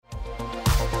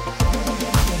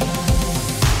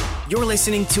You're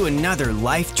listening to another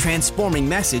life-transforming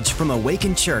message from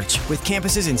Awaken Church with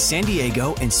campuses in San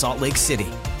Diego and Salt Lake City.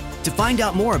 To find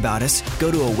out more about us,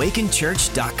 go to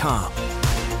awakenchurch.com.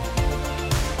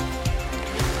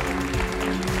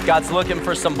 God's looking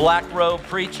for some black robe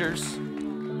preachers,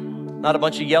 not a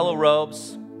bunch of yellow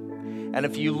robes. And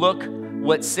if you look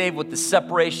what the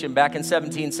separation back in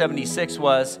 1776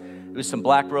 was, it was some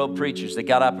black robe preachers that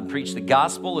got up and preached the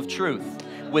gospel of truth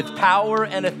with power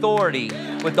and authority,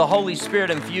 with the Holy Spirit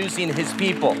infusing his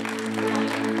people.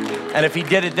 And if he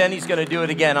did it then, he's going to do it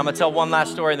again. I'm going to tell one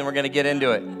last story, and then we're going to get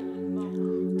into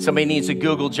it. Somebody needs to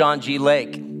Google John G.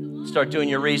 Lake. Start doing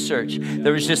your research.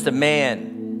 There was just a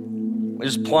man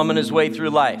just plumbing his way through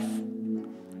life,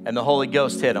 and the Holy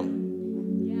Ghost hit him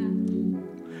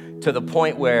to the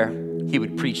point where he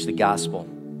would preach the gospel.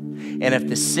 And if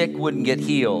the sick wouldn't get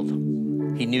healed,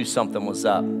 he knew something was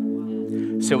up.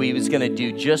 So he was going to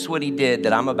do just what he did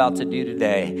that I'm about to do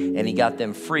today, and he got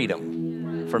them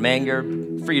freedom from anger,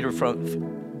 freedom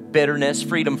from bitterness,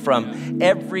 freedom from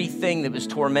everything that was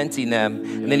tormenting them.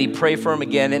 And then he'd pray for them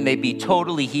again, and they'd be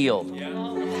totally healed.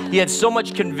 He had so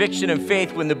much conviction and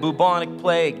faith when the bubonic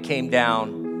plague came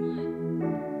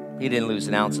down, he didn't lose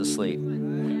an ounce of sleep.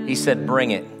 He said,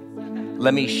 bring it.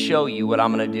 Let me show you what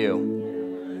I'm going to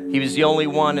do. He was the only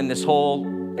one in this whole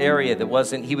area that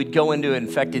wasn't. He would go into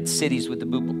infected cities with the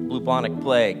bubonic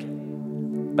plague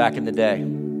back in the day,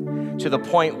 to the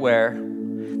point where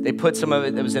they put some of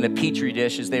it that was in a petri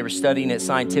dish as they were studying it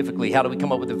scientifically. How do we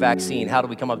come up with a vaccine? How do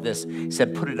we come up with this? He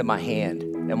said, put it in my hand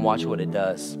and watch what it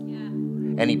does.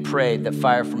 And he prayed that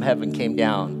fire from heaven came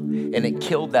down, and it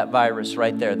killed that virus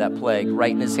right there, that plague,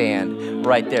 right in his hand,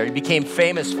 right there. He became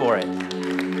famous for it.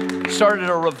 Started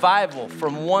a revival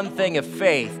from one thing of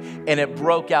faith, and it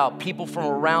broke out. People from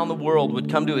around the world would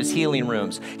come to his healing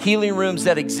rooms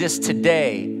that exist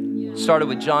today. Started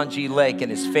with John G. Lake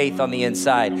and his faith on the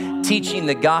inside, teaching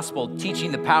the gospel,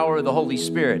 teaching the power of the Holy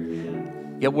Spirit.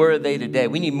 Yet where are they today?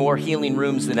 We need more healing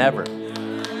rooms than ever.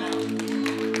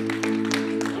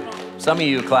 Some of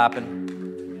you are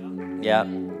clapping. Yeah,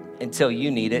 until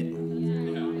you need it.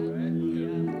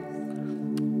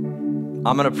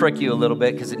 I'm going to prick you a little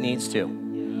bit because it needs to.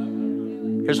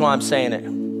 Here's why I'm saying it.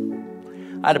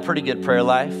 I had a pretty good prayer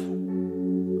life.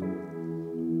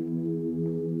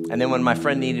 And then when my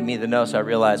friend needed me the most, I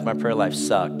realized my prayer life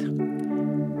sucked.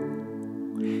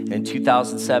 In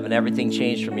 2007, everything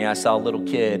changed for me. I saw a little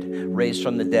kid raised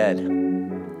from the dead.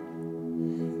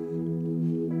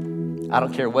 I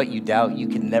don't care what you doubt, you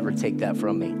can never take that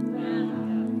from me.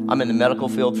 I'm in the medical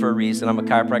field for a reason. I'm a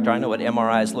chiropractor. I know what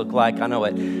MRIs look like. I know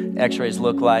what x-rays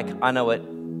look like. I know what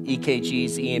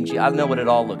EKGs, EMG, I know what it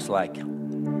all looks like.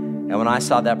 And when I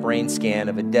saw that brain scan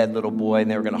of a dead little boy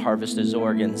and they were going to harvest his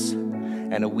organs,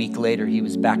 and a week later he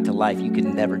was back to life, you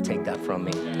can never take that from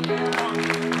me.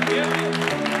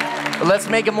 But let's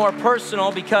make it more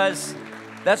personal, because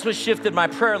that's what shifted my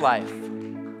prayer life.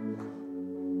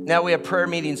 Now we have prayer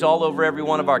meetings all over every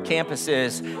one of our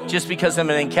campuses just because of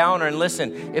an encounter. And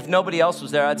listen, if nobody else was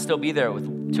there, I'd still be there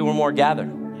with 2 or more gathered.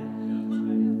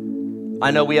 I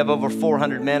know we have over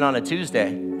 400 men on a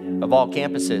Tuesday of all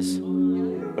campuses,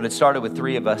 but it started with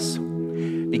 3 of us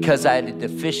because I had a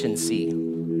deficiency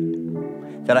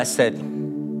that I said,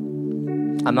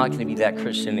 I'm not going to be that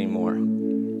Christian anymore.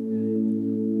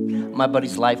 My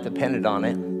buddy's life depended on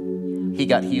it. He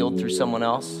got healed through someone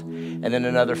else. And then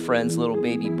another friend's little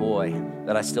baby boy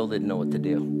that I still didn't know what to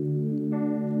do.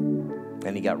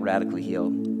 And he got radically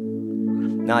healed.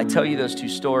 Now I tell you those 2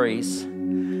 stories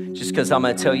just because I'm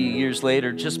going to tell you years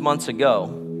later, just months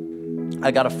ago, I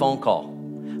got a phone call.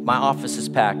 My office is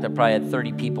packed. I probably had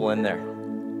 30 people in there.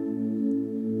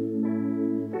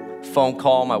 Phone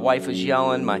call, my wife was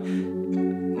yelling, my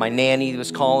nanny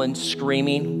was calling,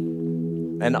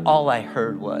 screaming. And all I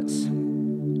heard was,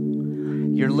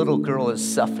 your little girl is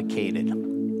suffocated.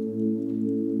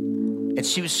 And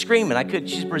she was screaming.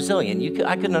 She's Brazilian.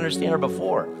 I couldn't understand her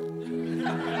before.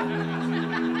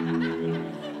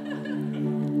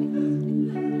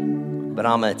 But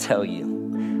I'm going to tell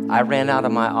you, I ran out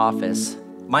of my office.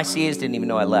 My CAs didn't even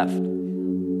know I left.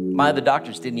 My other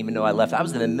doctors didn't even know I left. I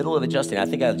was in the middle of adjusting. I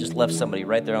think I just left somebody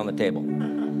right there on the table.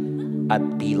 I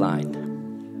beelined.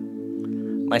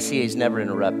 My CAs never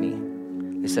interrupt me.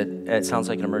 They said, it sounds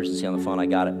like an emergency on the phone. I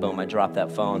got it. Boom, I dropped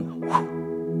that phone.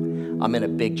 I'm in a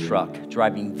big truck,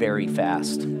 driving very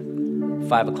fast.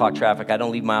 5 o'clock traffic. I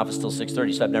don't leave my office till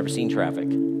 6:30, so I've never seen traffic.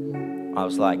 I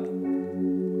was like,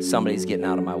 somebody's getting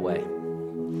out of my way.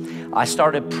 I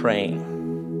started praying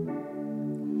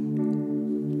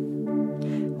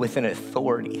with an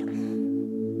authority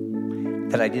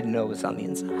that I didn't know was on the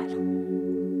inside.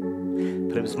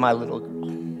 But it was my little girl.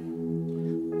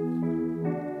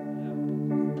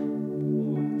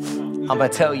 I'm gonna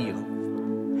tell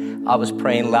you, I was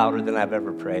praying louder than I've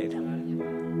ever prayed.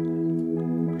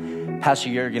 Pastor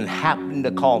Jurgen happened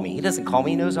to call me. He doesn't call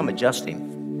me, he knows I'm adjusting.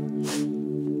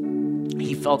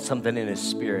 He felt something in his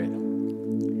spirit.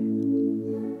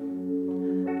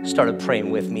 Started praying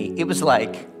with me. It was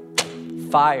like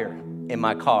fire in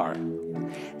my car.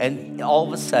 And all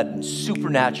of a sudden,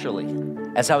 supernaturally,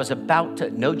 as I was about to,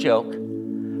 no joke,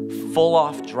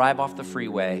 drive off the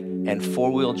freeway and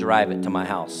four-wheel drive it to my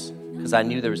house. Because I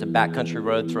knew there was a backcountry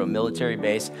road through a military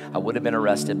base. I would have been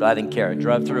arrested, but I didn't care. I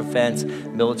drove through a fence,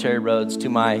 military roads to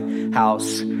my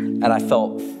house, and I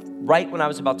felt right when I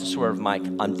was about to swerve, Mike,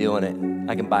 I'm doing it.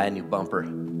 I can buy a new bumper.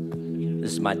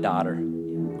 This is my daughter.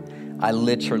 I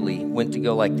literally went to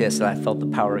go like this, and I felt the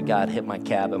power of God hit my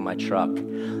cab and my truck,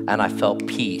 and I felt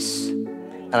peace.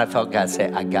 And I felt God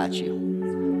say, I got you.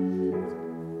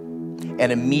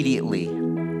 And immediately,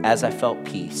 as I felt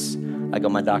peace, I go,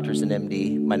 my doctor's an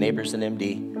MD, my neighbor's an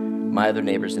MD, my other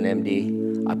neighbor's an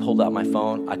MD. I pulled out my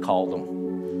phone, I called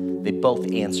them. They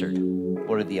both answered.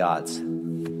 What are the odds?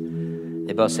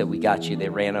 They both said, we got you. They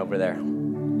ran over there.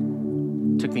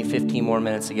 Took me 15 more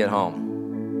minutes to get home.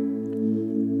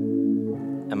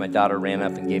 And my daughter ran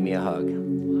up and gave me a hug.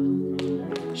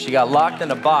 She got locked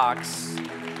in a box,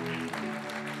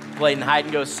 playing hide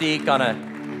and go seek on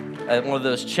one of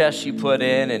those chests you put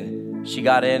in, and she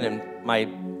got in, and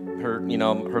her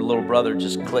little brother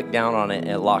just clicked down on it and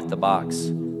it locked the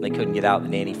box. They couldn't get out. The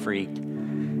nanny freaked,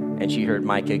 and she heard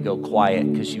Micah go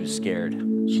quiet because she was scared.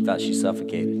 She thought she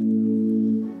suffocated.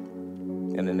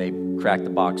 And then they cracked the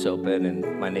box open,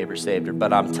 and my neighbor saved her.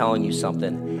 But I'm telling you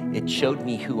something, it showed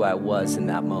me who I was in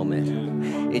that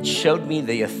moment. It showed me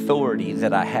the authority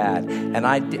that I had, and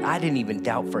I didn't even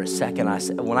doubt for a second.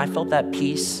 When I felt that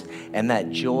peace and that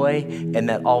joy and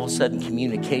that all of a sudden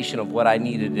communication of what I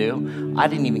needed to do, I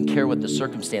didn't even care what the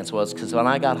circumstance was, because when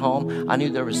I got home, I knew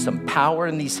there was some power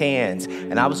in these hands,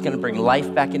 and I was going to bring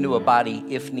life back into a body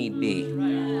if need be.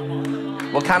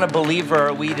 What kind of believer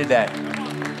are we today?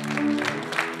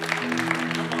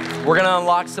 We're going to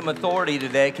unlock some authority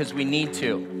today because we need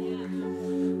to.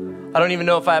 I don't even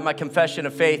know if I have my confession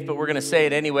of faith, but we're going to say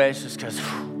it anyways just because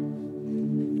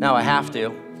now I have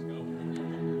to.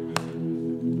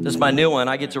 This is my new one.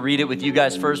 I get to read it with you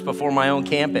guys first before my own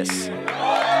campus.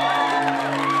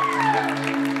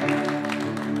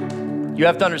 You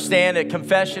have to understand that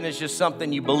confession is just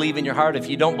something you believe in your heart. If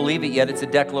you don't believe it yet, it's a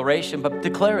declaration, but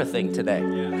declare a thing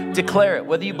today. Declare it.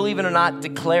 Whether you believe it or not,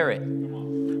 declare it.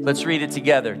 Let's read it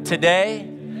together. Today,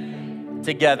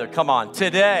 together, come on.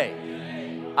 Today,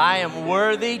 I am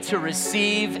worthy to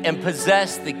receive and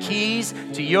possess the keys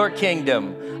to your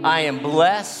kingdom. I am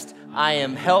blessed. I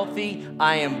am healthy.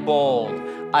 I am bold.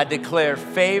 I declare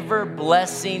favor,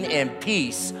 blessing, and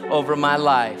peace over my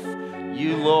life.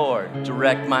 You, Lord,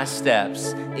 direct my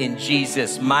steps. In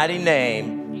Jesus' mighty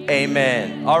name,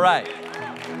 amen. All right.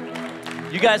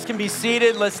 You guys can be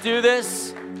seated. Let's do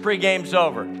this. Pre-game's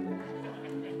over.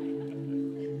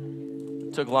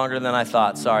 Took longer than I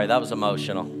thought. Sorry, that was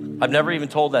emotional. I've never even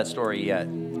told that story yet.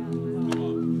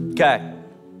 Okay.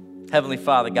 Heavenly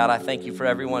Father, God, I thank you for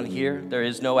everyone here. There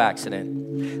is no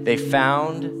accident. They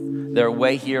found their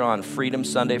way here on Freedom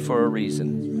Sunday for a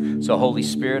reason. So Holy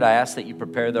Spirit, I ask that you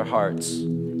prepare their hearts.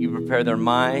 You prepare their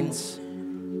minds.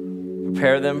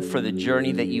 Prepare them for the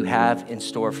journey that you have in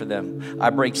store for them.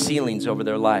 I break ceilings over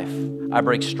their life. I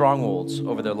break strongholds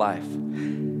over their life.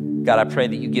 God, I pray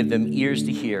that you give them ears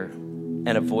to hear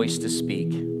and a voice to speak.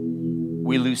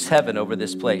 We loose heaven over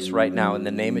this place right now in the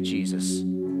name of Jesus.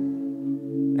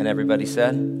 And everybody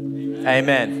said,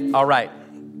 amen. All right.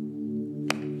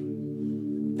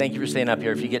 Thank you for staying up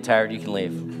here. If you get tired, you can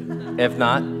leave. If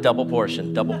not, double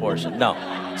portion.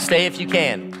 No, stay if you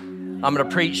can. I'm going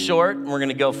to preach short and we're going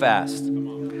to go fast.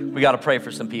 We got to pray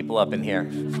for some people up in here.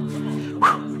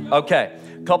 Okay,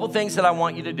 a couple things that I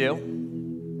want you to do.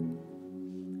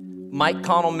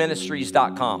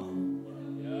 MikeConnellMinistries.com.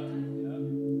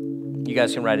 You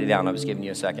guys can write it down. I was giving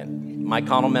you a second.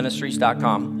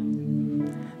 MikeConnellMinistries.com.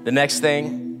 The next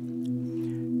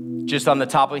thing, just on the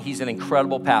top of it, he's an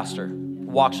incredible pastor.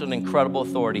 Walks with an incredible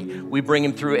authority. We bring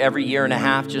him through every year and a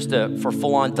half just for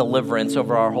full-on deliverance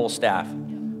over our whole staff.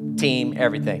 Team,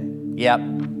 everything. Yep,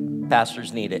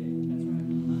 pastors need it.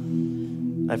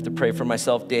 I have to pray for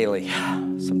myself daily,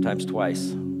 sometimes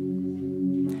twice.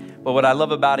 But what I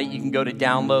love about it, you can go to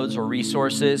downloads or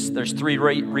resources. There's 3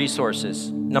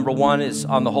 resources. Number 1 is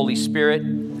on the Holy Spirit.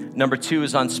 Number 2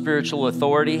 is on spiritual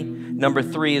authority. Number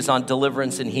 3 is on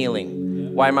deliverance and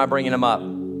healing. Why am I bringing them up?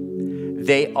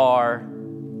 They are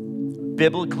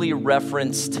biblically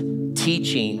referenced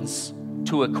teachings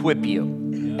to equip you,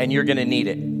 and you're going to need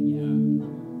it.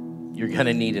 You're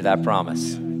gonna need it, I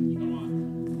promise.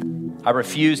 I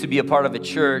refuse to be a part of a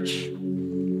church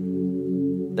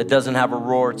that doesn't have a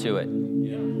roar to it.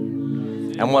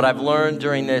 And what I've learned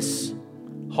during this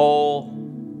whole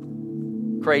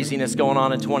craziness going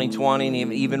on in 2020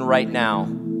 and even right now,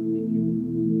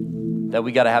 that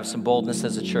we got to have some boldness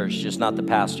as a church, just not the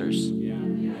pastors.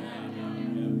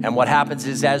 And what happens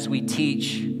is as we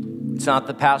teach, it's not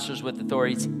the pastors with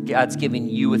authority, it's God's giving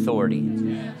you authority.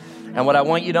 And what I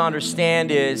want you to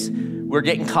understand is we're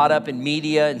getting caught up in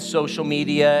media and social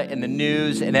media and the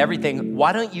news and everything.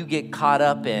 Why don't you get caught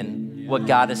up in what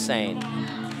God is saying?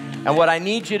 And what I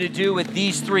need you to do with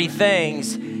these three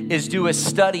things is do a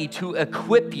study to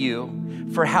equip you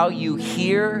for how you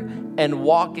hear and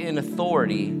walk in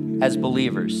authority as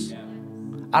believers.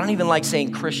 I don't even like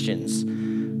saying Christians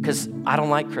because I don't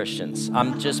like Christians.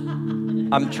 I'm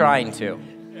trying to.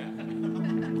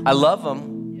 I love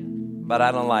them, but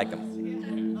I don't like them.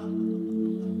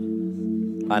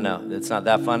 I know, it's not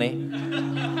that funny.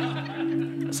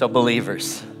 So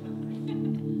believers.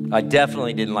 I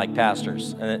definitely didn't like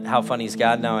pastors. And how funny is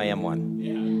God? Now I am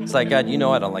one. It's like, God, you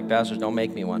know I don't like pastors. Don't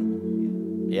make me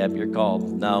one. Yep, you're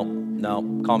called.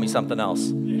 No, call me something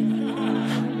else.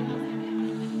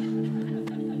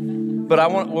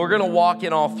 But we're going to walk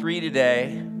in all three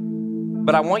today.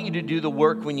 But I want you to do the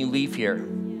work when you leave here.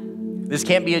 This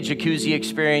can't be a jacuzzi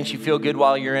experience. You feel good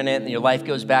while you're in it and your life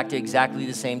goes back to exactly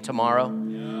the same tomorrow.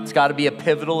 It's got to be a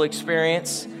pivotal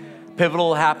experience.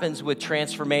 Pivotal happens with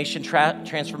transformation.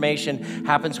 Transformation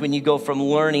happens when you go from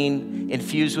learning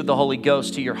infused with the Holy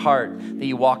Ghost to your heart, that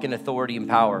you walk in authority and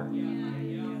power.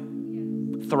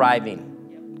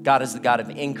 Thriving. God is the God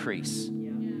of increase,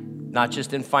 not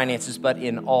just in finances, but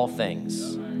in all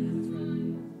things.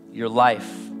 Your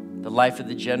life, the life of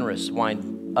the generous,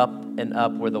 wind up and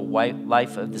up, where the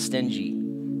life of the stingy,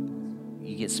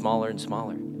 you get smaller and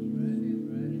smaller.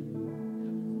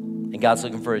 And God's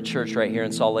looking for a church right here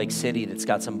in Salt Lake City that's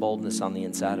got some boldness on the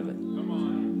inside of it.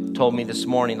 Told me this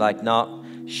morning, no,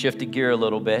 shift a gear a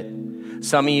little bit.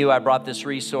 Some of you, I brought this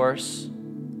resource.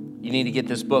 You need to get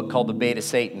this book called The Bait of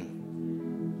Satan.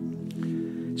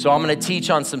 So I'm going to teach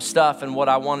on some stuff and what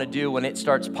I want to do when it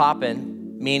starts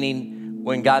popping, meaning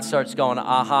when God starts going,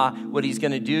 aha, what he's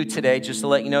going to do today, just to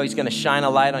let you know, he's going to shine a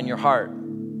light on your heart.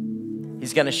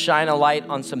 He's going to shine a light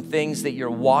on some things that you're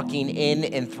walking in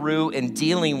and through and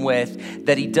dealing with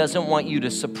that he doesn't want you to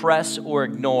suppress or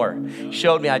ignore.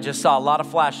 Showed me, I just saw a lot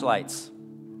of flashlights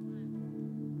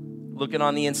looking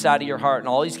on the inside of your heart. And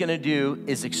all he's going to do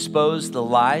is expose the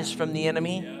lies from the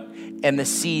enemy and the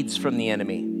seeds from the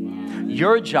enemy.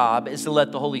 Your job is to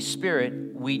let the Holy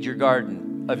Spirit weed your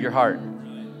garden of your heart,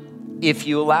 if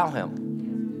you allow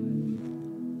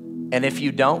him. And if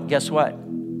you don't, guess what?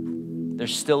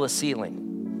 There's still a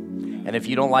ceiling. And if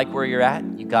you don't like where you're at,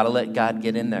 you got to let God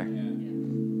get in there.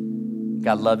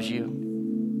 God loves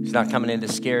you. He's not coming in to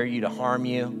scare you, to harm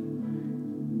you.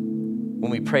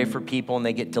 When we pray for people and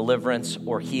they get deliverance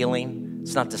or healing,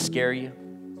 it's not to scare you.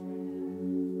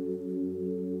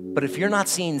 But if you're not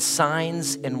seeing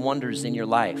signs and wonders in your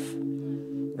life,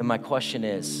 then my question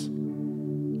is,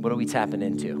 what are we tapping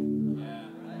into?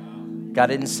 God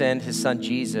didn't send his son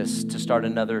Jesus to start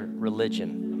another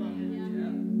religion.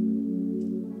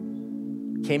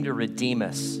 Came to redeem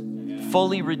us,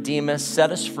 fully redeem us, set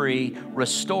us free,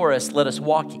 restore us, let us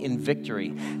walk in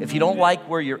victory. If you don't like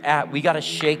where you're at, we got to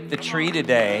shake the tree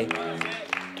today.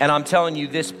 And I'm telling you,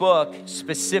 this book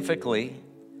specifically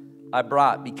I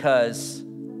brought because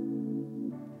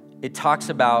it talks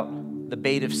about the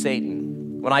bait of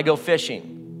Satan. When I go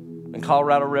fishing in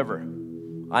Colorado River,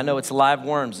 I know it's live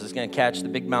worms that's going to catch the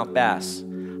big mouth bass.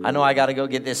 I know I got to go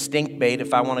get this stink bait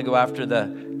if I want to go after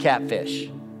the catfish.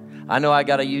 I know I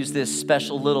got to use this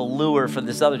special little lure for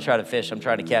this other try to fish I'm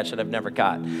trying to catch that I've never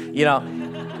caught.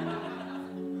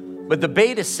 But the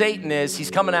bait of Satan is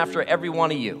he's coming after every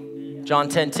one of you. John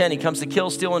 10:10, he comes to kill,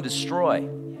 steal, and destroy.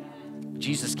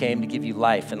 Jesus came to give you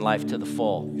life and life to the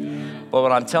full. But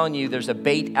what I'm telling you, there's a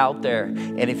bait out there.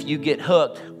 And if you get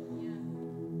hooked,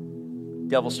 the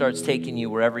devil starts taking you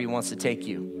wherever he wants to take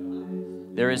you.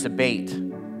 There is a bait.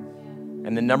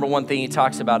 And the number one thing he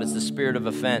talks about is the spirit of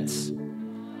offense.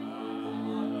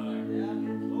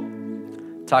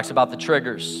 Talks about the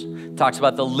triggers, talks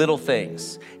about the little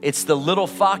things. It's the little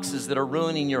foxes that are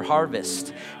ruining your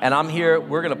harvest. And I'm here,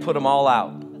 we're gonna put them all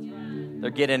out. They're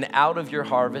getting out of your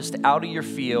harvest, out of your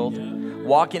field,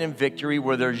 walking in victory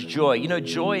where there's joy. You know,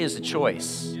 joy is a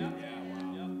choice.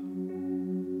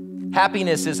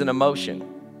 Happiness is an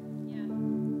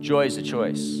emotion. Joy is a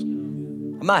choice.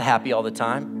 I'm not happy all the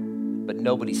time, but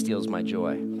nobody steals my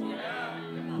joy.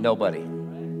 Nobody.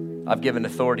 I've given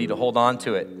authority to hold on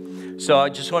to it. So I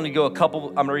just want to go I'm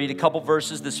going to read a couple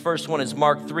verses. This first one is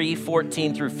Mark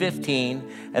 3:14 through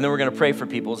 15, and then we're going to pray for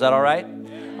people. Is that all right?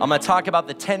 I'm going to talk about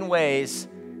the 10 ways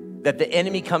that the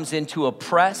enemy comes in to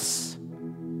oppress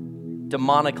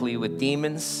demonically with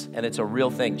demons, and it's a real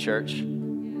thing, church.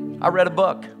 I read a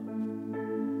book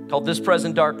called This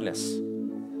Present Darkness.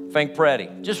 Frank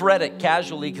Peretti. Just read it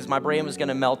casually because my brain was going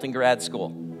to melt in grad school.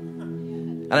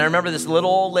 And I remember this little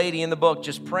old lady in the book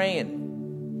just praying.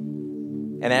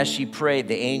 And as she prayed,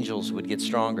 the angels would get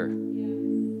stronger.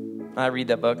 I read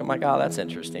that book. I'm like, oh, that's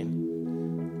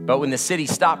interesting. But when the city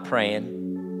stopped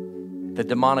praying, the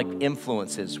demonic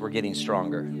influences were getting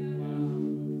stronger.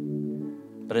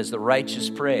 But as the righteous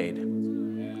prayed,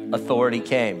 authority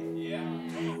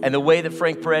came. And the way that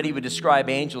Frank Peretti would describe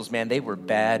angels, man, they were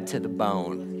bad to the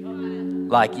bone.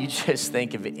 Like, you just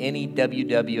think of any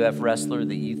WWF wrestler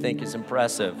that you think is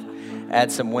impressive, add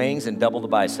some wings and double the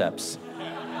biceps.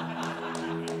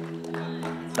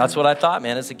 That's what I thought,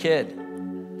 man, as a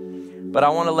kid. But I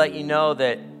want to let you know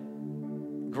that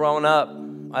growing up,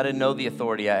 I didn't know the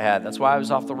authority I had. That's why I was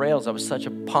off the rails. I was such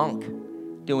a punk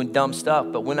doing dumb stuff.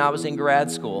 But when I was in grad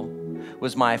school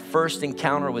was my first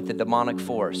encounter with the demonic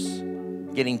force,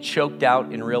 getting choked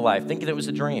out in real life, thinking it was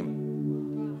a dream.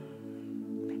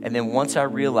 And then once I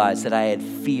realized that I had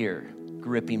fear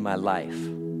gripping my life,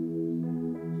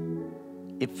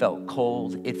 it felt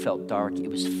cold, it felt dark, it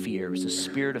was fear. It was a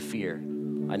spirit of fear.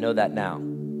 I know that now.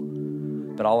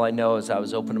 But all I know is I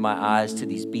was opening my eyes to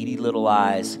these beady little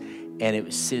eyes, and it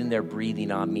was sitting there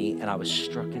breathing on me, and I was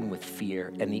stricken with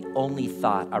fear. And the only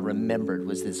thought I remembered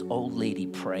was this old lady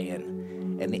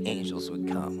praying, and the angels would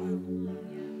come.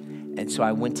 And so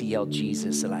I went to yell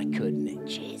Jesus, and I couldn't.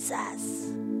 Jesus.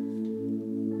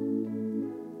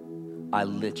 I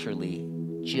literally,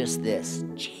 just this,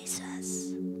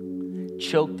 Jesus.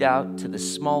 Choked out to the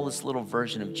smallest little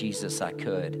version of Jesus I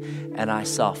could. And I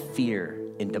saw fear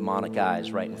in demonic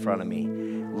eyes right in front of me.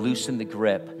 Loosened the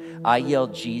grip. I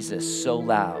yelled Jesus so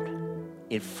loud,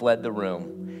 it fled the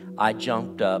room. I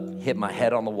jumped up, hit my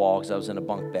head on the wall because I was in a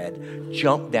bunk bed,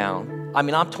 jumped down. I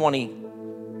mean, I'm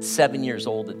 27 years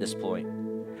old at this point.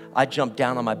 I jumped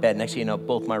down on my bed. Next thing you know,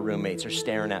 both my roommates are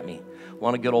staring at me.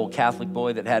 One a good old Catholic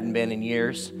boy that hadn't been in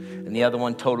years, and the other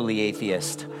one totally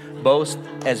atheist. Both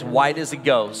as white as a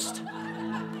ghost,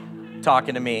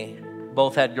 talking to me.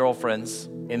 Both had girlfriends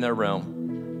in their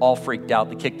room, all freaked out.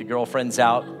 They kicked the girlfriends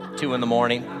out, 2 a.m.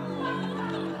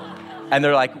 And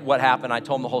they're like, what happened? I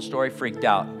told them the whole story, freaked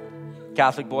out.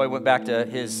 Catholic boy went back to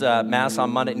his mass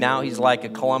on Monday. Now he's like a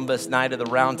Columbus Knight of the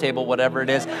Round Table, whatever it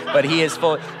is. But he is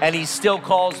full, and he still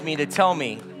calls me to tell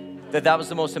me that was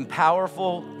the most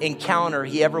powerful encounter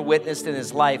he ever witnessed in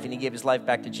his life, and he gave his life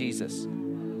back to Jesus.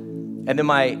 And then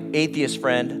my atheist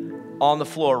friend on the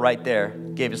floor right there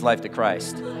gave his life to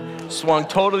Christ. Swung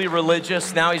totally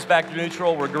religious. Now he's back to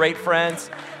neutral. We're great friends.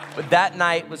 But that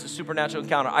night was a supernatural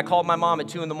encounter. I called my mom at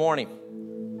 2 a.m.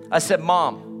 I said,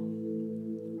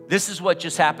 Mom, this is what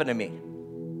just happened to me.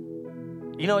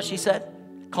 You know what she said?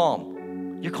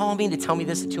 Calm. You're calling me to tell me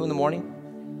this at 2 a.m?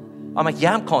 I'm like,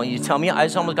 yeah, I'm calling you to tell me. I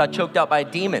just almost got choked out by a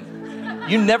demon.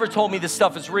 You never told me this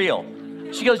stuff is real.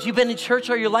 She goes, you've been in church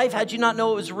all your life. How'd you not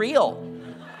know it was real?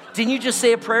 Didn't you just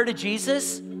say a prayer to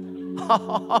Jesus?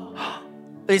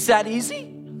 Is that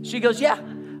easy? She goes, yeah.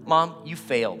 Mom, you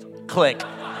failed. Click.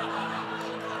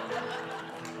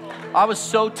 I was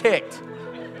so ticked.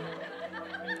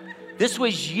 This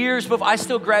was years before. I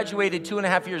still graduated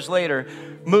 2.5 years later,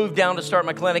 moved down to start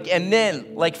my clinic, and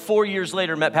then like 4 years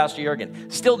later met Pastor Jurgen.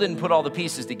 Still didn't put all the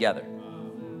pieces together.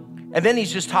 And then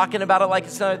he's just talking about it like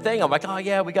it's another thing. I'm like, oh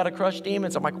yeah, we got to crush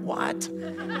demons. I'm like, what?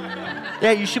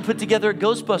 Yeah, you should put together a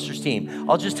Ghostbusters team.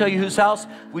 I'll just tell you whose house.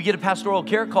 We get a pastoral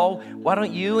care call. Why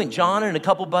don't you and John and a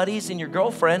couple buddies and your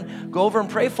girlfriend go over and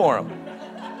pray for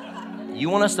them? You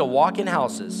want us to walk in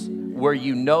houses where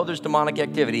you know there's demonic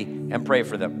activity and pray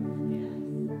for them.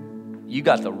 You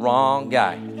got the wrong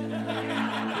guy.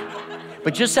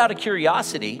 But just out of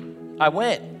curiosity, I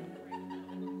went.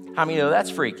 How many know that's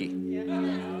freaky?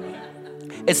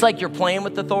 It's like you're playing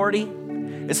with authority.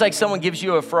 It's like someone gives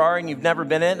you a Ferrari and you've never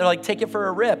been in it. They're like, take it for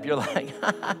a rip. You're like,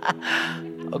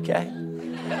 okay.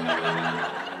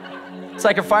 It's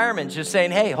like a fireman just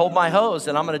saying, hey, hold my hose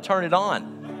and I'm going to turn it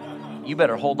on. You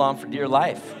better hold on for dear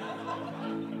life.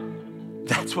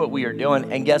 That's what we are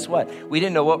doing. And guess what? We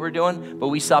didn't know what we were doing, but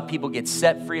we saw people get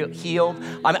set free, healed.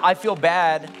 I mean, I feel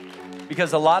bad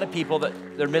because a lot of people,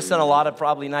 they're missing a lot of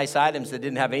probably nice items that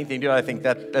didn't have anything to do. I think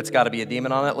that's got to be a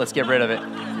demon on it. Let's get rid of it.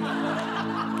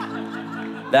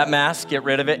 That mask, get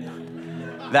rid of it.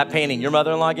 That painting, your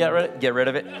mother-in-law, get rid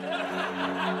of it.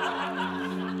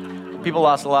 People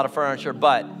lost a lot of furniture,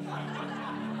 but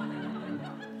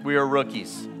We are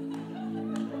rookies.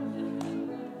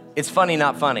 It's funny,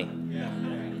 not funny.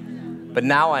 But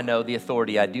now I know the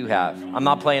authority I do have. I'm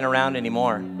not playing around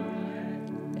anymore.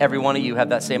 Every one of you have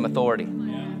that same authority.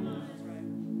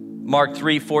 Mark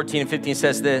 3, 14 and 15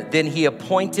 says that, then he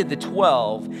appointed the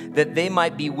 12 that they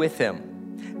might be with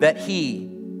him, that he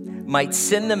might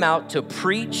send them out to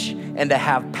preach and to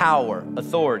have power,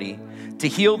 authority, to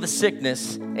heal the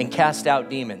sickness and cast out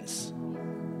demons.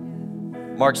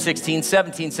 Mark 16,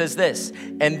 17 says this,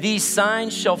 and these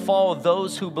signs shall follow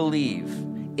those who believe.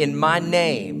 In my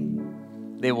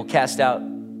name, they will cast out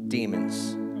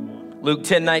demons. Luke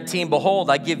 10, 19, behold,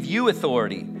 I give you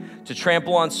authority to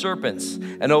trample on serpents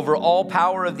and over all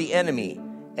power of the enemy,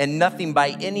 and nothing by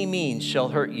any means shall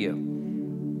hurt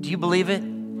you. Do you believe it?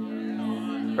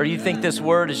 Or do you think this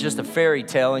word is just a fairy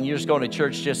tale and you're just going to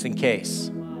church just in case?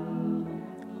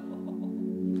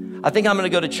 I think I'm going to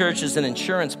go to church as an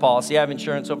insurance policy. I have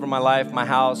insurance over my life, my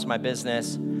house, my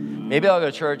business. Maybe I'll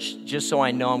go to church just so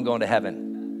I know I'm going to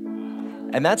heaven.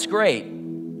 And that's great.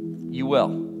 You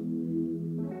will.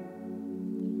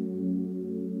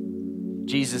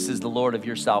 Jesus is the Lord of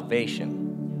your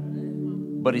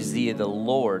salvation, but he's the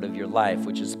Lord of your life,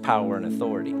 which is power and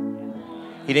authority.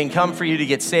 He didn't come for you to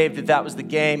get saved if that was the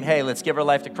game. Hey, let's give our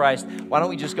life to Christ. Why don't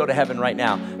we just go to heaven right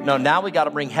now? No, now we got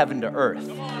to bring heaven to earth.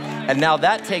 And now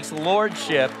that takes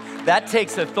lordship, that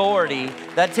takes authority,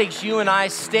 that takes you and I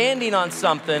standing on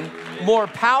something more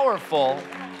powerful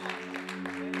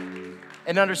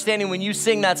and understanding when you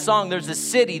sing that song, there's a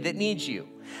city that needs you.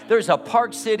 There's a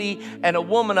Park City and a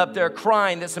woman up there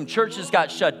crying that some churches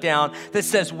got shut down that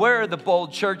says, where are the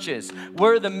bold churches?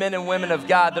 Where are the men and women of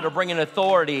God that are bringing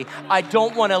authority? I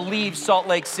don't want to leave Salt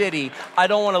Lake City. I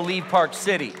don't want to leave Park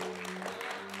City.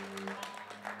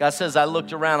 God says, I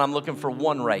looked around, I'm looking for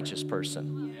one righteous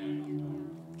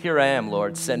person. Here I am,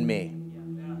 Lord, send me.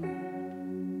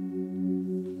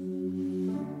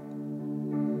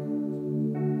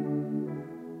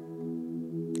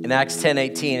 In Acts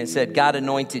 10:18, it said, God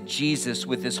anointed Jesus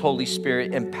with his Holy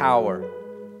Spirit and power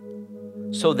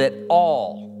so that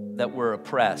all that were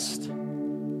oppressed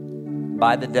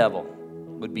by the devil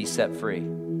would be set free.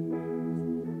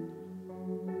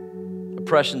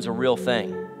 Oppression's a real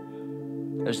thing.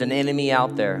 There's an enemy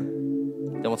out there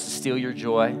that wants to steal your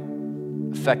joy,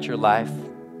 affect your life,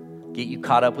 get you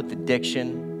caught up with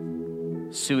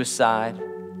addiction, suicide,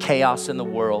 chaos in the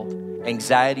world,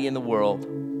 anxiety in the world.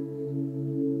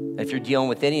 If you're dealing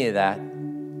with any of that,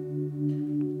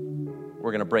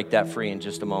 we're going to break that free in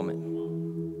just a moment.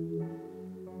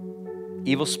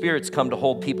 Evil spirits come to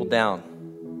hold people down.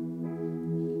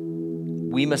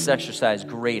 We must exercise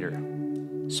greater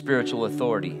spiritual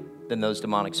authority than those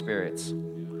demonic spirits.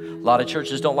 A lot of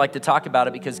churches don't like to talk about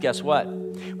it because guess what?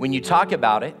 When you talk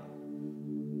about it,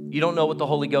 you don't know what the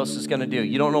Holy Ghost is going to do.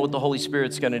 You don't know what the Holy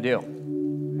Spirit's going to do.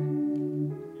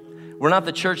 We're not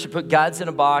the church that put God's in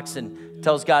a box and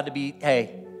tells God to be,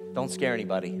 hey, don't scare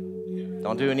anybody.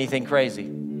 Don't do anything crazy.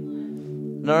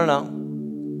 No.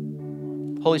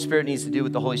 Holy Spirit needs to do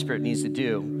what the Holy Spirit needs to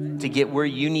do to get where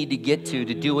you need to get to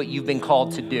do what you've been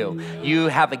called to do. You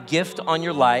have a gift on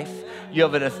your life. You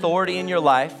have an authority in your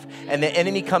life, and the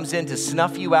enemy comes in to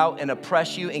snuff you out and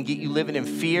oppress you and get you living in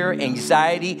fear,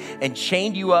 anxiety, and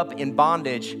chain you up in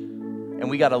bondage, and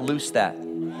we got to loose that.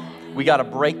 We got to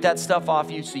break that stuff off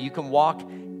you so you can walk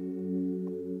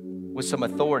with some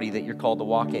authority that you're called to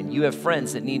walk in. You have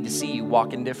friends that need to see you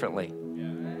walking differently.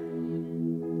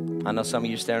 I know some of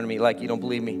you are staring at me like you don't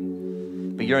believe me,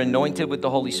 but you're anointed with the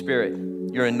Holy Spirit.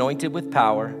 You're anointed with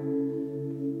power,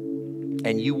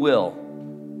 and you will,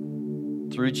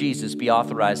 through Jesus, be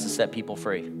authorized to set people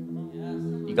free.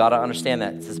 You got to understand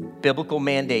that. It's this biblical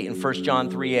mandate in 1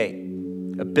 John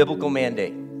 3:8, a biblical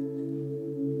mandate.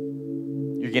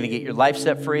 You're going to get your life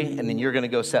set free, and then you're going to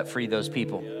go set free those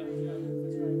people.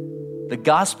 The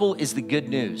gospel is the good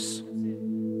news.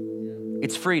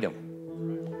 It's freedom.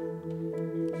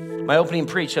 My opening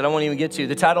preach that I won't even get to.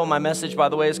 The title of my message, by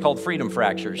the way, is called Freedom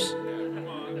Fractures.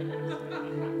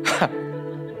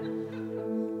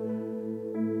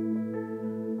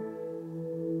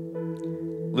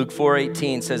 Luke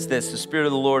 4:18 says this, the Spirit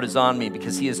of the Lord is on me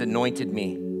because he has anointed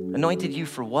me. Anointed you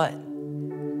for what?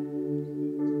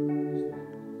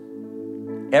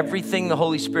 Everything the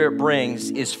Holy Spirit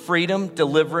brings is freedom,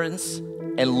 deliverance,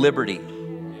 and liberty.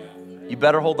 You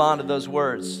better hold on to those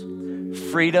words.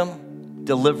 Freedom,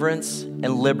 deliverance,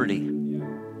 and liberty.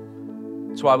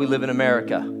 That's why we live in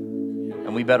America,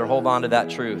 and we better hold on to that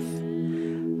truth.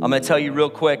 I'm going to tell you real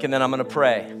quick, and then I'm going to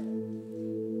pray.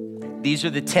 These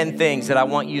are the 10 things that I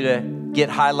want you to get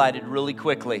highlighted really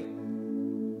quickly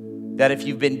that if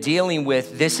you've been dealing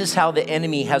with, this is how the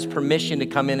enemy has permission to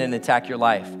come in and attack your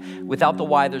life. Without the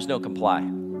why, there's no comply.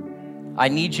 I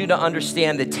need you to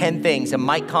understand the 10 things, and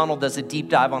Mike Connell does a deep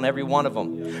dive on every one of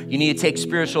them. You need to take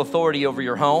spiritual authority over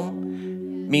your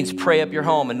home. Means pray up your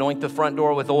home, anoint the front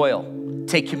door with oil.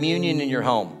 Take communion in your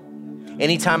home.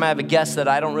 Anytime I have a guest that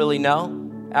I don't really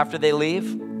know, after they leave,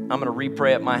 I'm gonna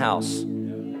re-pray at my house.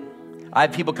 I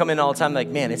have people come in all the time like,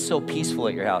 man, it's so peaceful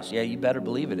at your house. Yeah, you better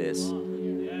believe it is.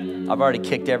 I've already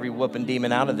kicked every whooping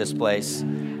demon out of this place,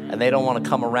 and they don't want to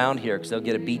come around here because they'll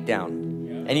get a beat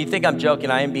down. And you think I'm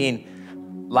joking, I am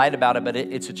being light about it, but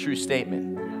it's a true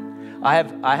statement.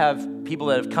 I have people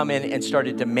that have come in and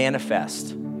started to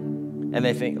manifest, and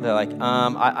they're like,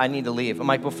 I need to leave. I'm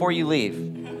like, before you leave,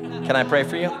 can I pray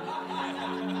for you?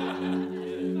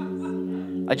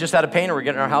 I just had a painter. We're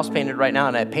getting our house painted right now,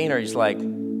 and that painter, he's like,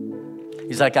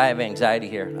 I have anxiety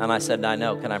here. And I said, I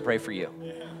know. Can I pray for you?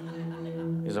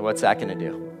 He said, what's that going to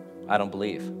do? I don't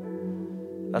believe.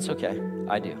 That's okay.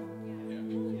 I do.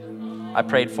 I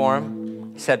prayed for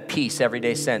him. He's had peace every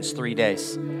day since, 3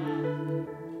 days.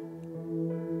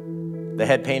 The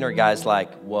head painter guy's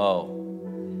like,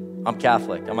 whoa, I'm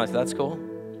Catholic. I'm like, that's cool.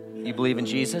 You believe in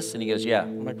Jesus? And he goes, yeah.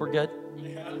 I'm like, we're good.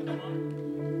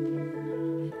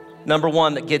 Number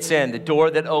one that gets in, the door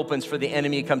that opens for the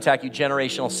enemy to come attack you,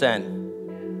 generational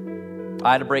sin.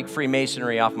 I had to break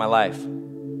Freemasonry off my life.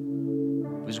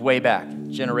 It was way back,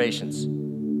 generations.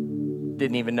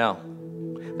 Didn't even know.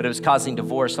 But it was causing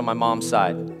divorce on my mom's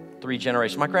side, 3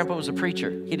 generations. My grandpa was a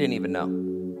preacher. He didn't even know.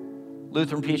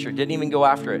 Lutheran preacher, didn't even go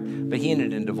after it. But he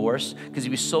ended in divorce because he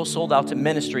was so sold out to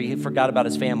ministry, he forgot about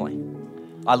his family.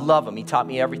 I love him. He taught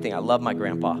me everything. I love my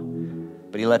grandpa.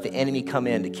 But he let the enemy come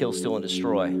in to kill, steal, and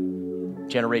destroy.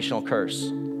 Generational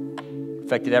curse.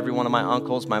 Affected every one of my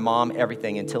uncles, my mom,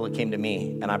 everything until it came to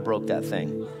me, and I broke that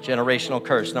thing. Generational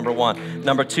curse, number 1.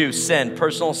 Number 2, sin,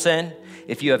 personal sin.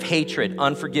 If you have hatred,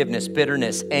 unforgiveness,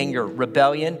 bitterness, anger,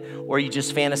 rebellion, or you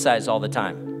just fantasize all the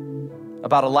time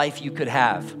about a life you could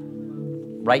have.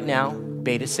 Right now,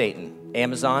 beta Satan.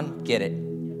 Amazon, get it.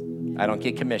 I don't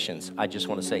get commissions. I just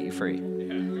want to set you free.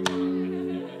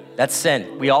 That's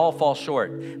sin. We all fall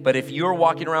short. But if you're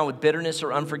walking around with bitterness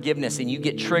or unforgiveness and you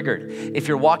get triggered, if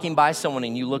you're walking by someone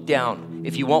and you look down,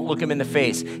 if you won't look them in the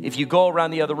face, if you go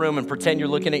around the other room and pretend you're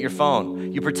looking at your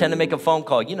phone, you pretend to make a phone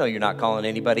call, you know you're not calling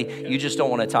anybody, you just don't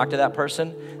want to talk to that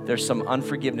person, there's some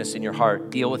unforgiveness in your heart.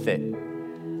 Deal with it.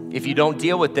 If you don't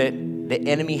deal with it, the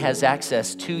enemy has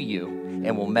access to you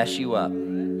and will mess you up.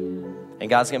 And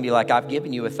God's going to be like, I've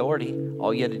given you authority.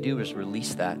 All you had to do is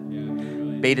release that.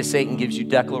 Beta Satan gives you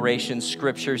declarations,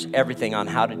 scriptures, everything on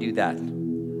how to do that.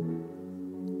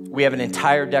 We have an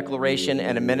entire declaration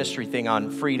and a ministry thing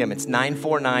on freedom. It's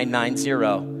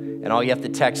 94990, and all you have to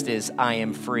text is, I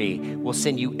am free. We'll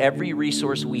send you every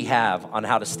resource we have on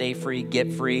how to stay free, get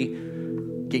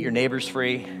your neighbors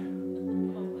free. I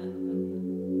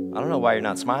don't know why you're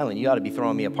not smiling. You ought to be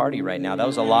throwing me a party right now. That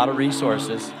was a lot of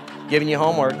resources. Giving you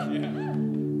homework.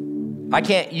 I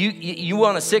can't, you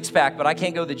want a 6-pack, but I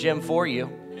can't go to the gym for you.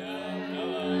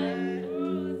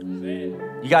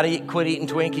 You got to quit eating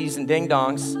Twinkies and Ding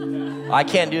Dongs. I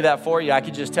can't do that for you. I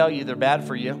can just tell you they're bad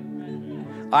for you.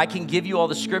 I can give you all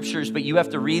the scriptures, but you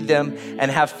have to read them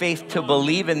and have faith to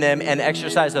believe in them and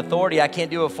exercise authority. I can't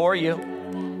do it for you.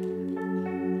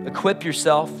 Equip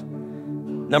yourself.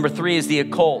 Number 3 is the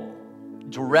occult.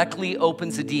 Directly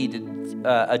opens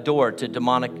a door to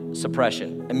demonic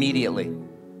suppression immediately.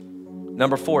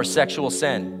 Number 4, sexual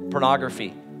sin,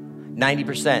 pornography.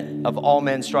 90% of all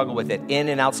men struggle with it, in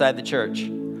and outside the church.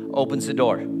 Opens the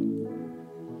door.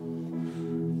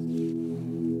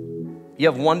 You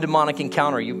have one demonic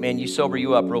encounter, you sober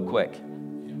you up real quick.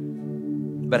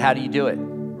 But how do you do it?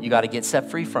 You got to get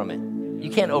set free from it. You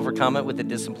can't overcome it with a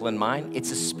disciplined mind.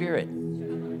 It's a spirit.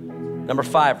 Number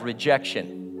 5,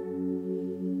 rejection.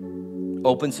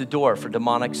 Opens the door for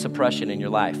demonic suppression in your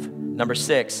life. Number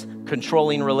 6,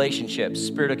 controlling relationships,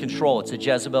 spirit of control. It's a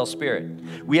Jezebel spirit.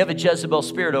 We have a Jezebel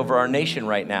spirit over our nation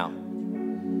right now.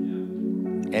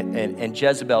 And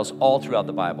Jezebel's all throughout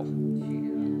the Bible.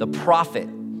 The prophet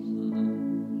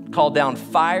called down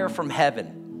fire from heaven,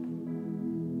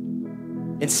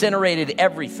 incinerated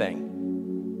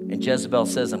everything. And Jezebel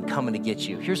says, I'm coming to get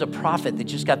you. Here's a prophet that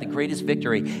just got the greatest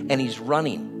victory, and he's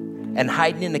running and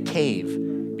hiding in a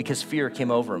cave because fear came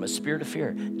over him, a spirit of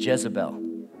fear, Jezebel.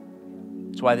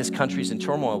 That's why this country's in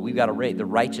turmoil. We've got to raise. The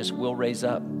righteous will raise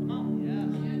up.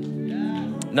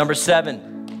 Number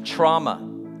 7, trauma,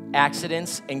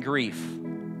 accidents, and grief.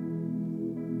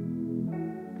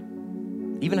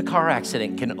 Even a car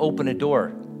accident can open a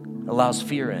door, allows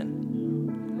fear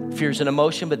in. Fear's an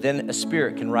emotion, but then a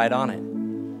spirit can ride on it.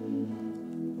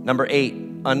 Number 8,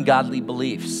 ungodly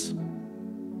beliefs.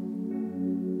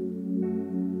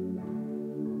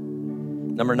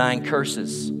 Number 9,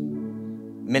 curses. The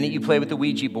minute you play with the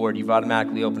Ouija board, you've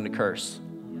automatically opened a curse.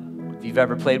 If you've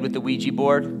ever played with the Ouija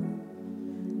board,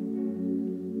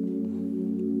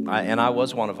 and I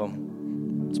was one of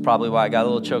them. It's probably why I got a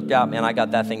little choked out. Man, I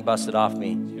got that thing busted off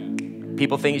me.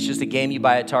 People think it's just a game you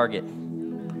buy at Target.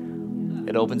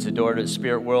 It opens the door to the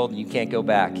spirit world and you can't go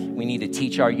back. We need to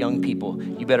teach our young people.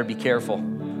 You better be careful.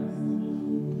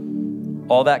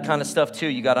 All that kind of stuff too,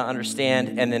 you got to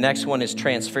understand. And the next one is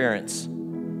transference.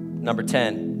 Number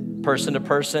 10, person to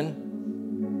person.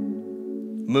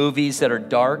 Movies that are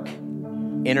dark.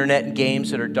 Internet and games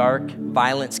that are dark,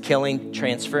 violence, killing,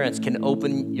 transference can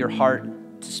open your heart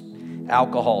to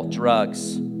alcohol,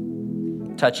 drugs,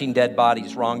 touching dead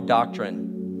bodies, wrong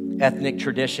doctrine, ethnic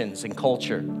traditions and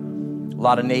culture. A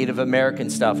lot of Native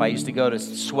American stuff. I used to go to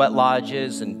sweat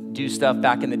lodges and do stuff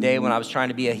back in the day when I was trying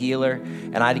to be a healer,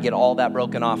 and I had to get all that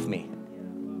broken off me.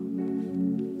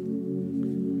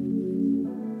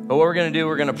 But what we're going to do,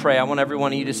 we're going to pray. I want every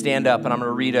one of you to stand up, and I'm going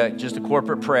to read just a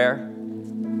corporate prayer.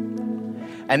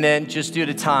 And then just due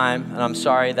to time, and I'm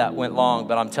sorry that went long,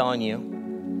 but I'm telling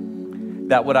you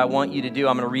that what I want you to do,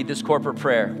 I'm going to read this corporate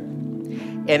prayer.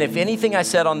 And if anything I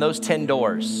said on those 10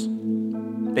 doors,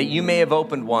 that you may have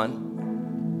opened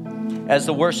one, as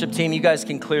the worship team, you guys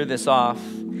can clear this off.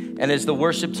 And as the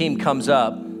worship team comes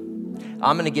up, I'm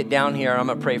going to get down here and I'm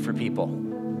going to pray for people.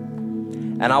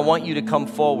 And I want you to come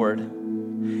forward.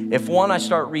 If I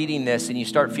start reading this and you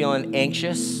start feeling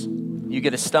anxious, you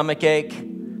get a stomach ache,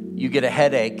 you get a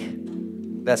headache,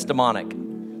 that's demonic.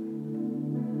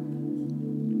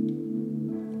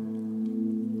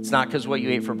 It's not because what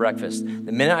you ate for breakfast.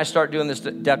 The minute I start doing this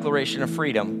declaration of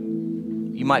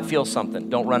freedom, you might feel something.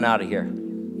 Don't run out of here.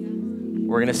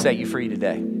 We're going to set you free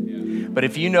today. But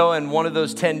if you know in one of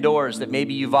those 10 doors that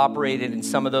maybe you've operated in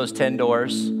some of those 10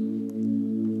 doors, I'm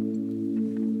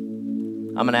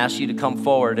going to ask you to come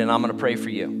forward and I'm going to pray for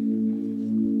you.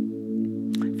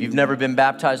 If you've never been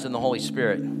baptized in the Holy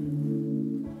Spirit,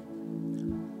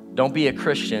 don't be a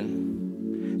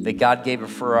Christian that God gave a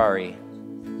Ferrari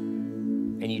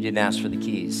and you didn't ask for the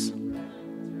keys.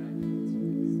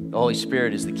 The Holy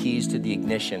Spirit is the keys to the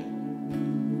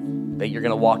ignition that you're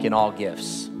going to walk in all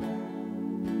gifts.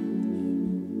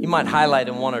 You might highlight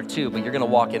in one or two, but you're going to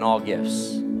walk in all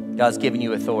gifts. God's given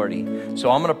you authority.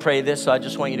 So I'm going to pray this, so I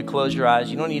just want you to close your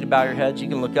eyes. You don't need to bow your heads. You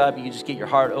can look up. You can just get your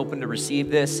heart open to receive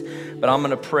this. But I'm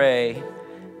going to pray.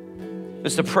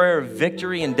 It's a prayer of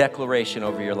victory and declaration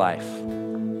over your life.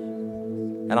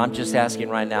 And I'm just asking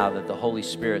right now that the Holy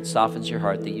Spirit softens your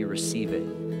heart, that you receive it.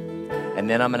 And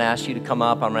then I'm going to ask you to come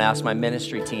up. I'm going to ask my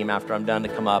ministry team after I'm done to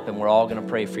come up, and we're all going to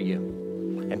pray for you.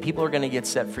 And people are going to get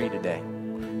set free today.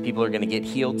 People are going to get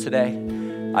healed today.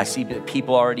 I see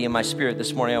people already in my spirit.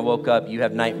 This morning I woke up, you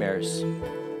have nightmares.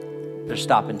 They're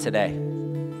stopping today.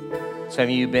 Some of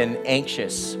you have been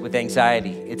anxious with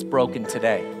anxiety. It's broken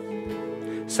today.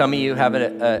 Some of you have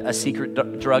a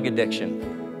secret drug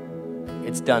addiction.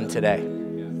 It's done today.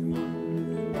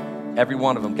 Every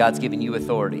one of them, God's given you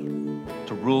authority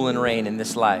to rule and reign in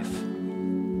this life.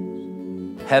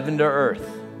 Heaven to earth.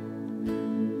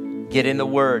 Get in the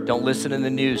Word. Don't listen to the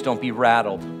news. Don't be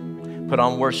rattled. Put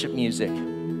on worship music.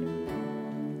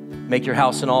 Make your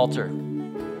house an altar.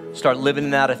 Start living in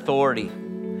that authority.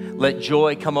 Let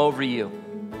joy come over you.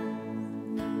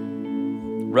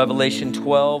 Revelation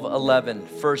 12:11,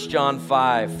 1 John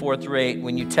 5:4-8.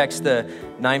 When you text the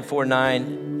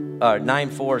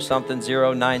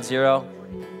 949090,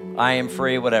 I am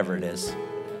free, whatever it is.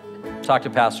 Talk to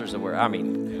pastors that we're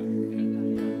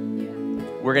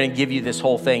going to give you this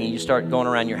whole thing, and you start going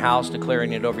around your house,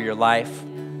 declaring it over your life.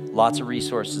 Lots of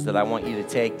resources that I want you to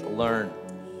take to learn.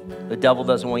 The devil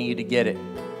doesn't want you to get it.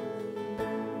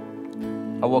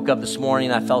 I woke up this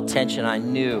morning, I felt tension. I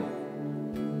knew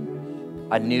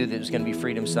that it was going to be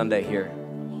Freedom Sunday here.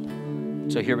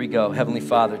 So here we go. Heavenly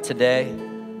Father, today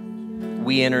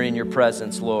we enter in your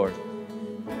presence, Lord.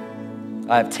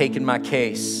 I have taken my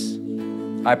case.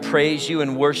 I praise you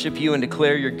and worship you and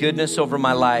declare your goodness over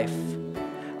my life.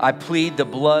 I plead the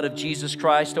blood of Jesus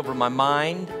Christ over my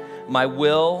mind, my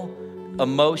will,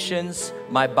 emotions,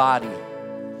 my body.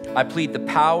 I plead the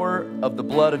power of the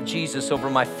blood of Jesus over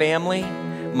my family,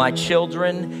 my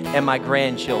children, and my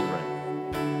grandchildren.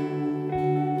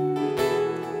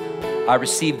 I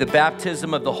receive the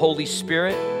baptism of the Holy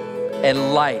Spirit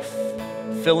and life,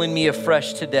 filling me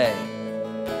afresh today.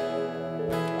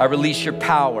 I release your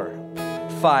power,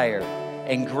 fire,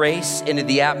 and grace into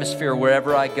the atmosphere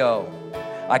wherever I go.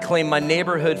 I claim my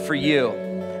neighborhood for you,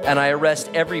 And I arrest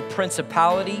every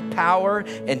principality, power,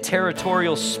 and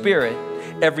territorial spirit,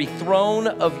 every throne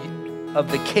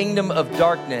of the kingdom of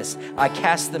darkness. I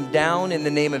cast them down in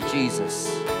the name of Jesus.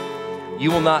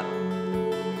 You will not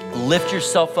lift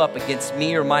yourself up against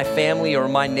me or my family or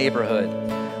my neighborhood.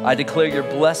 I declare your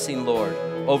blessing, Lord,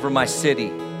 over my city.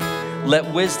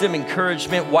 Let wisdom,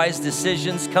 encouragement, wise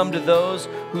decisions come to those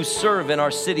who serve in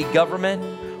our city government,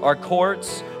 our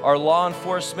courts, our law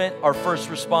enforcement, our first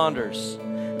responders.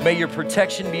 May your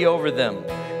protection be over them,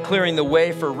 clearing the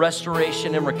way for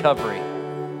restoration and recovery.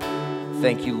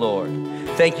 Thank you, Lord.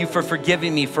 Thank you for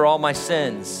forgiving me for all my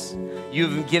sins. You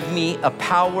have given me a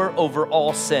power over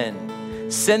all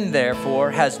sin. Sin, therefore,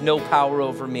 has no power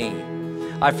over me.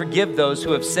 I forgive those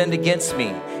who have sinned against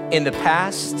me in the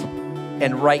past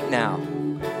and right now.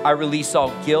 I release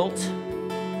all guilt.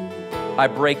 I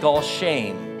break all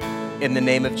shame in the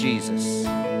name of Jesus.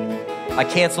 I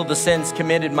cancel the sins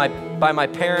committed by my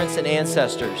parents and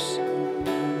ancestors.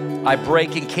 I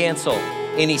break and cancel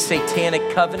any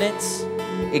satanic covenants,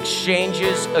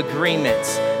 exchanges,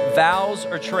 agreements, vows,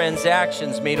 or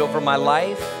transactions made over my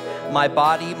life, my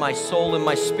body, my soul, and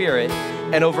my spirit,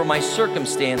 and over my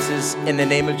circumstances in the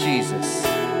name of Jesus.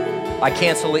 I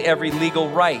cancel every legal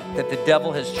right that the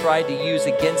devil has tried to use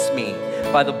against me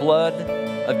by the blood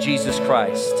of Jesus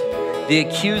Christ. The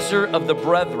accuser of the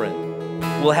brethren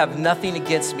will have nothing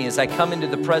against me as I come into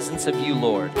the presence of you,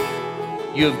 Lord.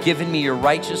 You have given me your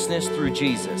righteousness through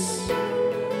Jesus.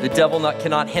 The devil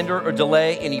cannot hinder or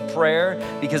delay any prayer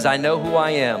because I know who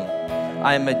I am.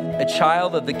 I am a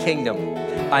child of the kingdom.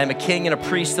 I am a king and a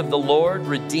priest of the Lord,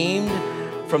 redeemed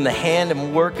from the hand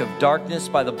and work of darkness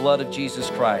by the blood of Jesus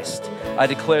Christ. I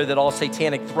declare that all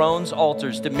satanic thrones,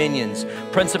 altars, dominions,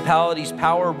 principalities,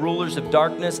 power, rulers of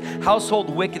darkness, household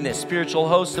wickedness, spiritual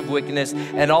hosts of wickedness,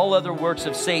 and all other works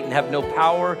of Satan have no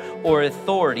power or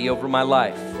authority over my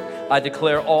life. I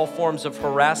declare all forms of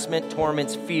harassment,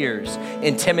 torments, fears,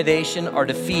 intimidation are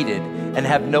defeated and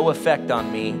have no effect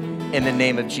on me in the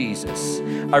name of Jesus.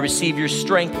 I receive your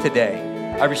strength today.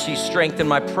 I receive strength in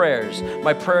my prayers.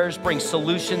 My prayers bring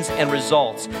solutions and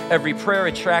results. Every prayer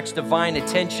attracts divine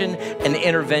attention and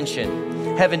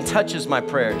intervention. Heaven touches my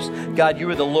prayers. God, you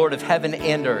are the Lord of heaven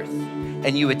and earth,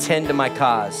 and you attend to my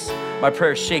cause. My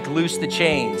prayers shake loose the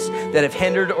chains that have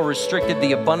hindered or restricted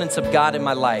the abundance of God in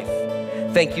my life.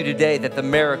 Thank you today that the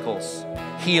miracles,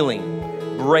 healing,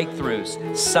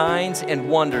 breakthroughs, signs and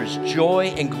wonders,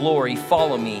 joy and glory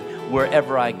follow me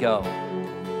wherever I go.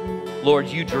 Lord,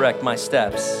 you direct my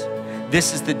steps.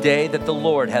 This is the day that the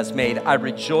Lord has made. I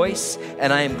rejoice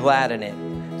and I am glad in it.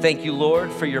 Thank you,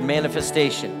 Lord, for your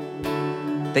manifestation,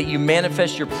 that you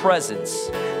manifest your presence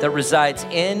that resides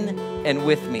in and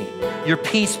with me. Your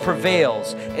peace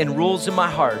prevails and rules in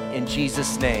my heart in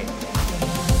Jesus' name.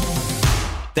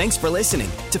 Thanks for listening.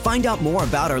 To find out more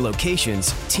about our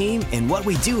locations, team, and what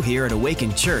we do here at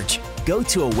Awaken Church, go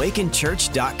to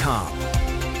awakenchurch.com.